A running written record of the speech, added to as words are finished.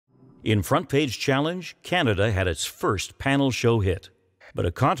In Front Page Challenge, Canada had its first panel show hit. But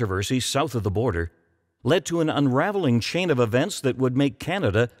a controversy south of the border led to an unraveling chain of events that would make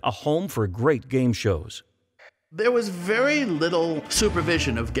Canada a home for great game shows. There was very little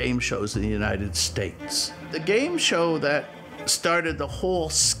supervision of game shows in the United States. The game show that started the whole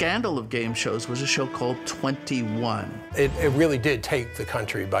scandal of game shows was a show called 21. It really did take the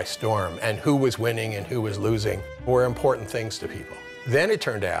country by storm, and who was winning and who was losing were important things to people. Then it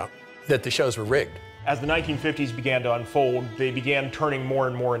turned out that the shows were rigged. As the 1950s began to unfold, they began turning more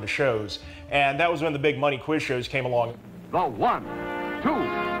and more into shows, and that was when the big money quiz shows came along. The 1, 2, 4,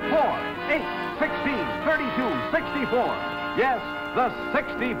 8, 16, 32, 64. Yes, the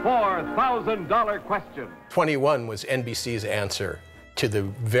 $64,000 question. 21 was NBC's answer to the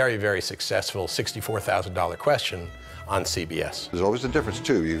very, very successful $64,000 question on CBS. There's always a difference,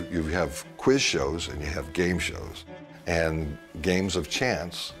 too. You have quiz shows and you have game shows. And games of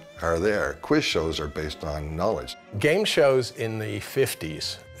chance are there. Quiz shows are based on knowledge. Game shows in the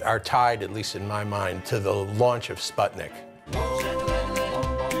 50s are tied, at least in my mind, to the launch of Sputnik.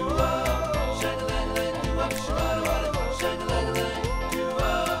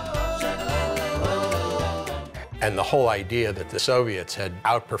 And the whole idea that the Soviets had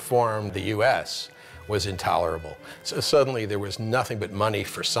outperformed the US was intolerable. So suddenly there was nothing but money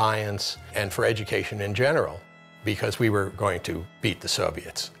for science and for education in general, because we were going to beat the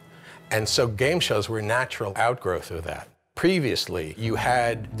Soviets. And so game shows were a natural outgrowth of that. Previously, you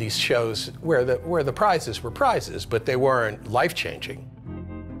had these shows where the prizes were prizes, but they weren't life-changing.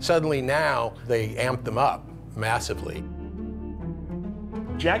 Suddenly now, they amped them up massively.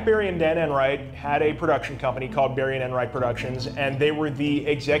 Jack Barry and Dan Enright had a production company called Barry and Enright Productions, and they were the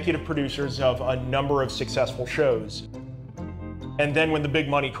executive producers of a number of successful shows. And then when the big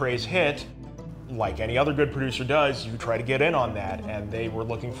money craze hit, like any other good producer does, you try to get in on that, and they were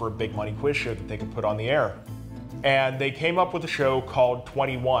looking for a big money quiz show that they could put on the air. And they came up with a show called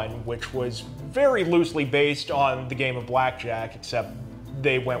 21, which was very loosely based on the game of blackjack, except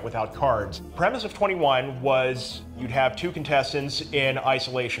they went without cards. The premise of 21 was you'd have two contestants in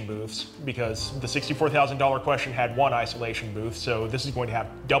isolation booths, because the $64,000 question had one isolation booth, so this is going to have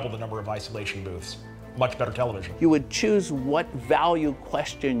double the number of isolation booths. Much better television. You would choose what value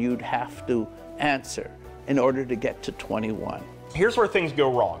question you'd have to answer in order to get to 21. Here's where things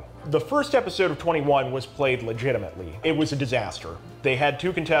go wrong. The first episode of 21 was played legitimately. It was a disaster. They had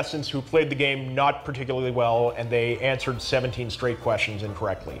two contestants who played the game not particularly well, and they answered 17 straight questions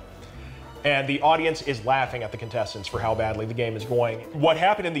incorrectly. And the audience is laughing at the contestants for how badly the game is going. What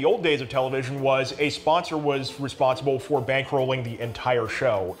happened in the old days of television was a sponsor was responsible for bankrolling the entire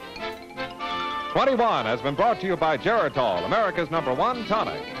show. 21 has been brought to you by Geritol, America's #1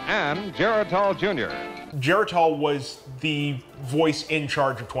 tonic, and Geritol Jr. Geritol was the voice in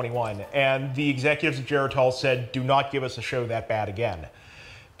charge of 21, and the executives of Geritol said, do not give us a show that bad again.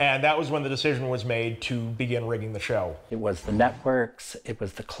 And that was when the decision was made to begin rigging the show. It was the networks, it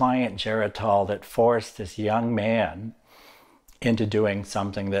was the client Geritol that forced this young man into doing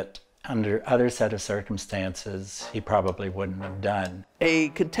something that under other set of circumstances he probably wouldn't have done. A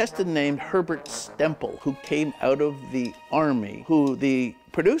contestant named Herbert Stemple, who came out of the Army, who the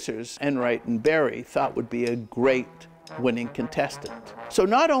producers, Enright and Barry, thought would be a great winning contestant. So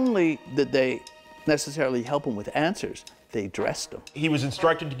not only did they necessarily help him with answers, they dressed him. He was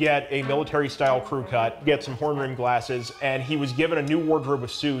instructed to get a military-style crew cut, get some horn-rimmed glasses, and he was given a new wardrobe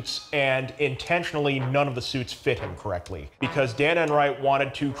of suits, and intentionally none of the suits fit him correctly. Because Dan Enright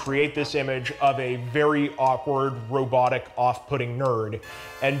wanted to create this image of a very awkward, robotic, off-putting nerd,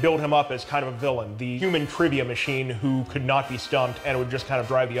 and build him up as kind of a villain, the human trivia machine who could not be stumped and would just kind of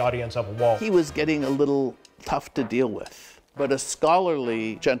drive the audience up a wall. He was getting a little tough to deal with, but a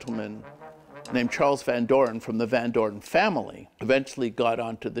scholarly gentleman named Charles Van Doren from the Van Doren family eventually got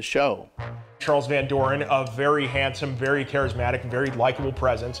onto the show. Charles Van Doren, a very handsome, very charismatic, very likable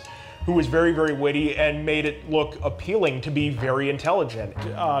presence, who was very, very witty and made it look appealing to be very intelligent.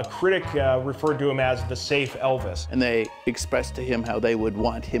 A critic referred to him as the safe Elvis. And they expressed to him how they would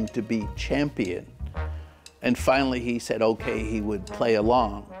want him to be champion. And finally he said, okay, he would play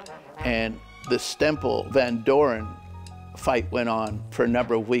along. And the Stemple-Van Doren fight went on for a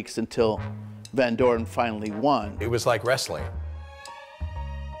number of weeks until Van Doren finally won. It was like wrestling.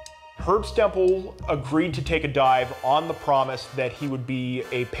 Herb Stemple agreed to take a dive on the promise that he would be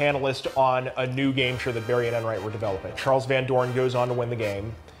a panelist on a new game show that Barry and Enright were developing. Charles Van Doren goes on to win the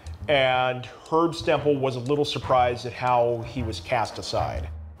game, and Herb Stemple was a little surprised at how he was cast aside.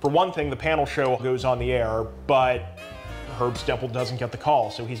 For one thing, the panel show goes on the air, but Herb Stemple doesn't get the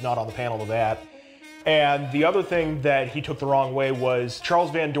call, so he's not on the panel of that. And the other thing that he took the wrong way was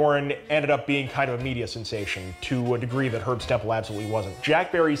Charles Van Doren ended up being kind of a media sensation to a degree that Herb Stempel absolutely wasn't.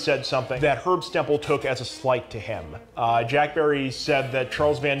 Jack Barry said something that Herb Stempel took as a slight to him. Jack Barry said that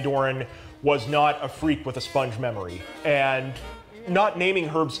Charles Van Doren was not a freak with a sponge memory. And not naming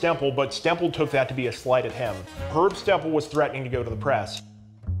Herb Stempel, but Stempel took that to be a slight at him. Herb Stempel was threatening to go to the press.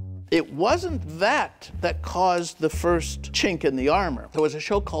 It wasn't that caused the first chink in the armor. There was a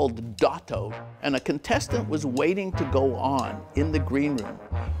show called Dotto, and a contestant was waiting to go on in the green room.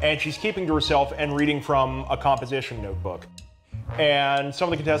 And she's keeping to herself and reading from a composition notebook. And some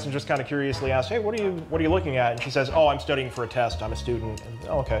of the contestants just kind of curiously asked, hey, what are you looking at? And she says, oh, I'm studying for a test, I'm a student. And,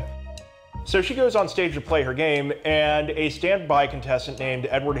 oh, okay. So she goes on stage to play her game, and a standby contestant named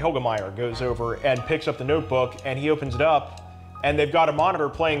Edward Hilgemeyer goes over and picks up the notebook, and he opens it up, and they've got a monitor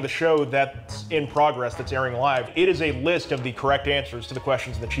playing the show that's in progress, that's airing live. It is a list of the correct answers to the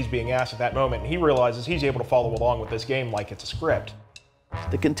questions that she's being asked at that moment, and he realizes he's able to follow along with this game like it's a script.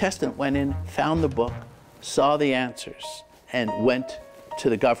 The contestant went in, found the book, saw the answers, and went to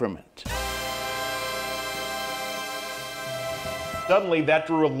the government. Suddenly, that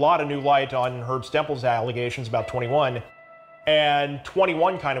drew a lot of new light on Herb Stempel's allegations about 21, and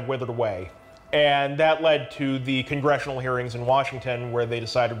 21 kind of withered away. And that led to the congressional hearings in Washington where they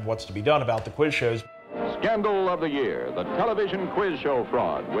decided what's to be done about the quiz shows. Scandal of the year, the television quiz show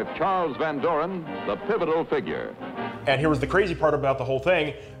fraud with Charles Van Doren, the pivotal figure. And here was the crazy part about the whole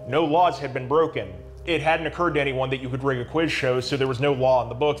thing. No laws had been broken. It hadn't occurred to anyone that you could rig a quiz show, so there was no law in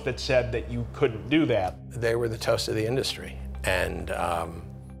the books that said that you couldn't do that. They were the toast of the industry. And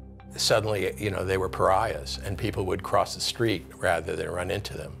suddenly, you know, they were pariahs, and people would cross the street rather than run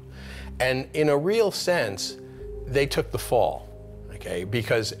into them. And in a real sense, they took the fall, okay,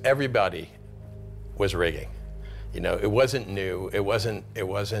 because everybody was rigging. You know, it wasn't new, it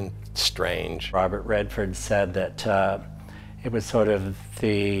wasn't strange. Robert Redford said that it was sort of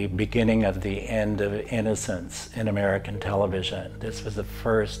the beginning of the end of innocence in American television. This was the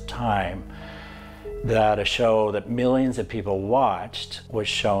first time that a show that millions of people watched was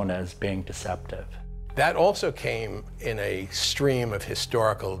shown as being deceptive. That also came in a stream of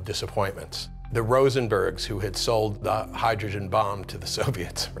historical disappointments. The Rosenbergs, who had sold the hydrogen bomb to the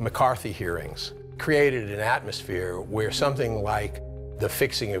Soviets, McCarthy hearings, created an atmosphere where something like the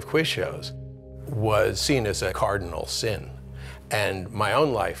fixing of quiz shows was seen as a cardinal sin. And my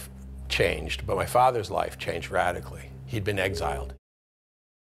own life changed, but my father's life changed radically. He'd been exiled.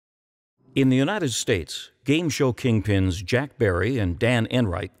 In the United States, game show kingpins Jack Barry and Dan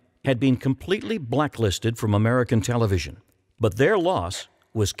Enright had been completely blacklisted from American television, but their loss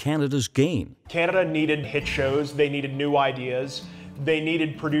was Canada's gain. Canada needed hit shows, they needed new ideas, they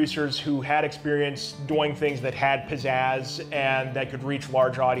needed producers who had experience doing things that had pizzazz and that could reach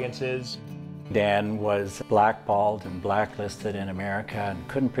large audiences. Dan was blackballed and blacklisted in America and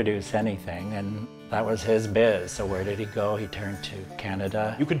couldn't produce anything, and that was his biz. So where did he go? He turned to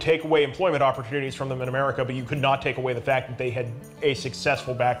Canada. You could take away employment opportunities from them in America, but you could not take away the fact that they had a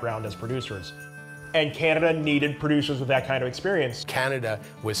successful background as producers. And Canada needed producers with that kind of experience. Canada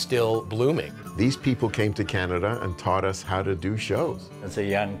was still blooming. These people came to Canada and taught us how to do shows. As a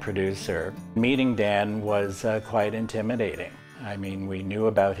young producer, meeting Dan was quite intimidating. I mean, we knew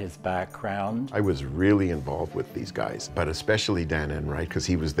about his background. I was really involved with these guys, but especially Dan Enright, because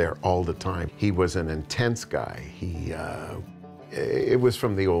he was there all the time. He was an intense guy. It was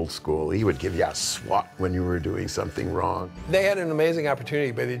from the old school. He would give you a swat when you were doing something wrong. They had an amazing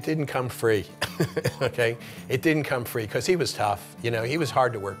opportunity, but it didn't come free, okay? It didn't come free, because he was tough. You know, he was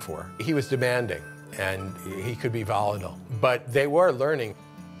hard to work for. He was demanding, and he could be volatile. But they were learning.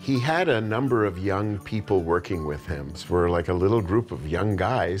 He had a number of young people working with him. We're like a little group of young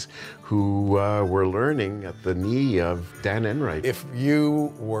guys who were learning at the knee of Dan Enright. If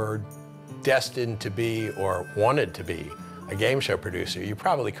you were destined to be or wanted to be a game show producer, you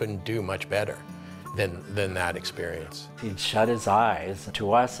probably couldn't do much better than that experience. He'd shut his eyes.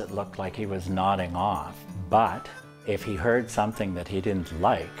 To us, it looked like he was nodding off. But if he heard something that he didn't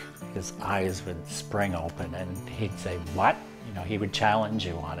like, his eyes would spring open and he'd say, "What?" You know, he would challenge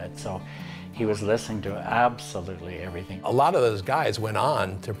you on it. So he was listening to absolutely everything. A lot of those guys went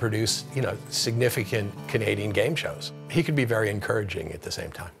on to produce, you know, significant Canadian game shows. He could be very encouraging at the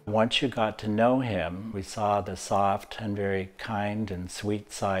same time. Once you got to know him, we saw the soft and very kind and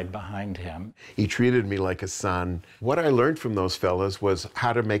sweet side behind him. He treated me like a son. What I learned from those fellas was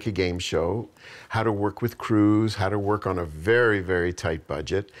how to make a game show, how to work with crews, how to work on a very, very tight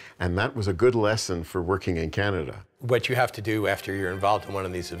budget, and that was a good lesson for working in Canada. What you have to do after you're involved in one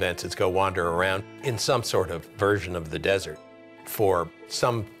of these events is go wander around in some sort of version of the desert for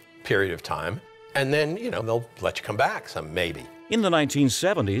some period of time And then, you know, they'll let you come back some, maybe. In the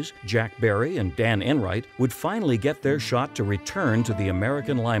 1970s, Jack Barry and Dan Enright would finally get their shot to return to the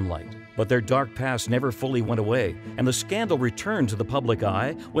American limelight. But their dark past never fully went away, and the scandal returned to the public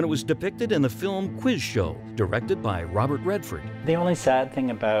eye when it was depicted in the film Quiz Show, directed by Robert Redford. The only sad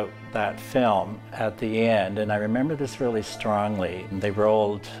thing about that film at the end, and I remember this really strongly, they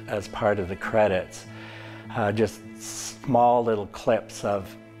rolled as part of the credits just small little clips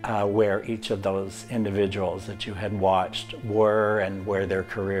of where each of those individuals that you had watched were and where their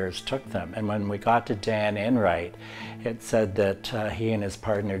careers took them. And when we got to Dan Enright, it said that he and his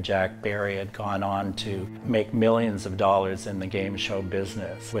partner Jack Barry had gone on to make millions of dollars in the game show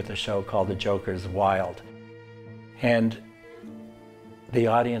business with a show called The Joker's Wild. And the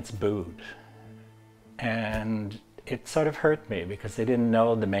audience booed. And it sort of hurt me because they didn't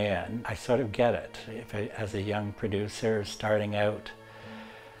know the man. I sort of get it. As a young producer starting out,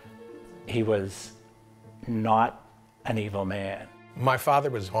 he was not an evil man. My father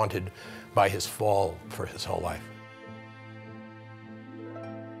was haunted by his fall for his whole life.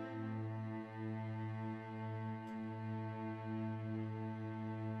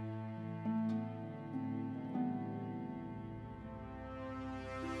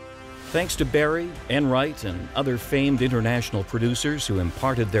 Thanks to Barry, Enright, and other famed international producers who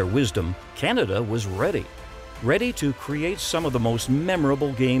imparted their wisdom, Canada was ready to create some of the most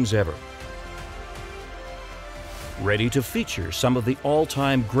memorable games ever. Ready to feature some of the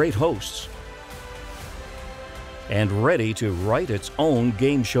all-time great hosts. And ready to write its own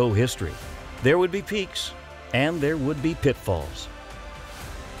game show history. There would be peaks, and there would be pitfalls.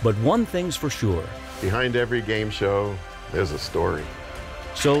 But one thing's for sure. Behind every game show, there's a story.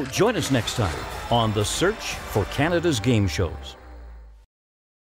 So join us next time on The Search for Canada's Game Shows.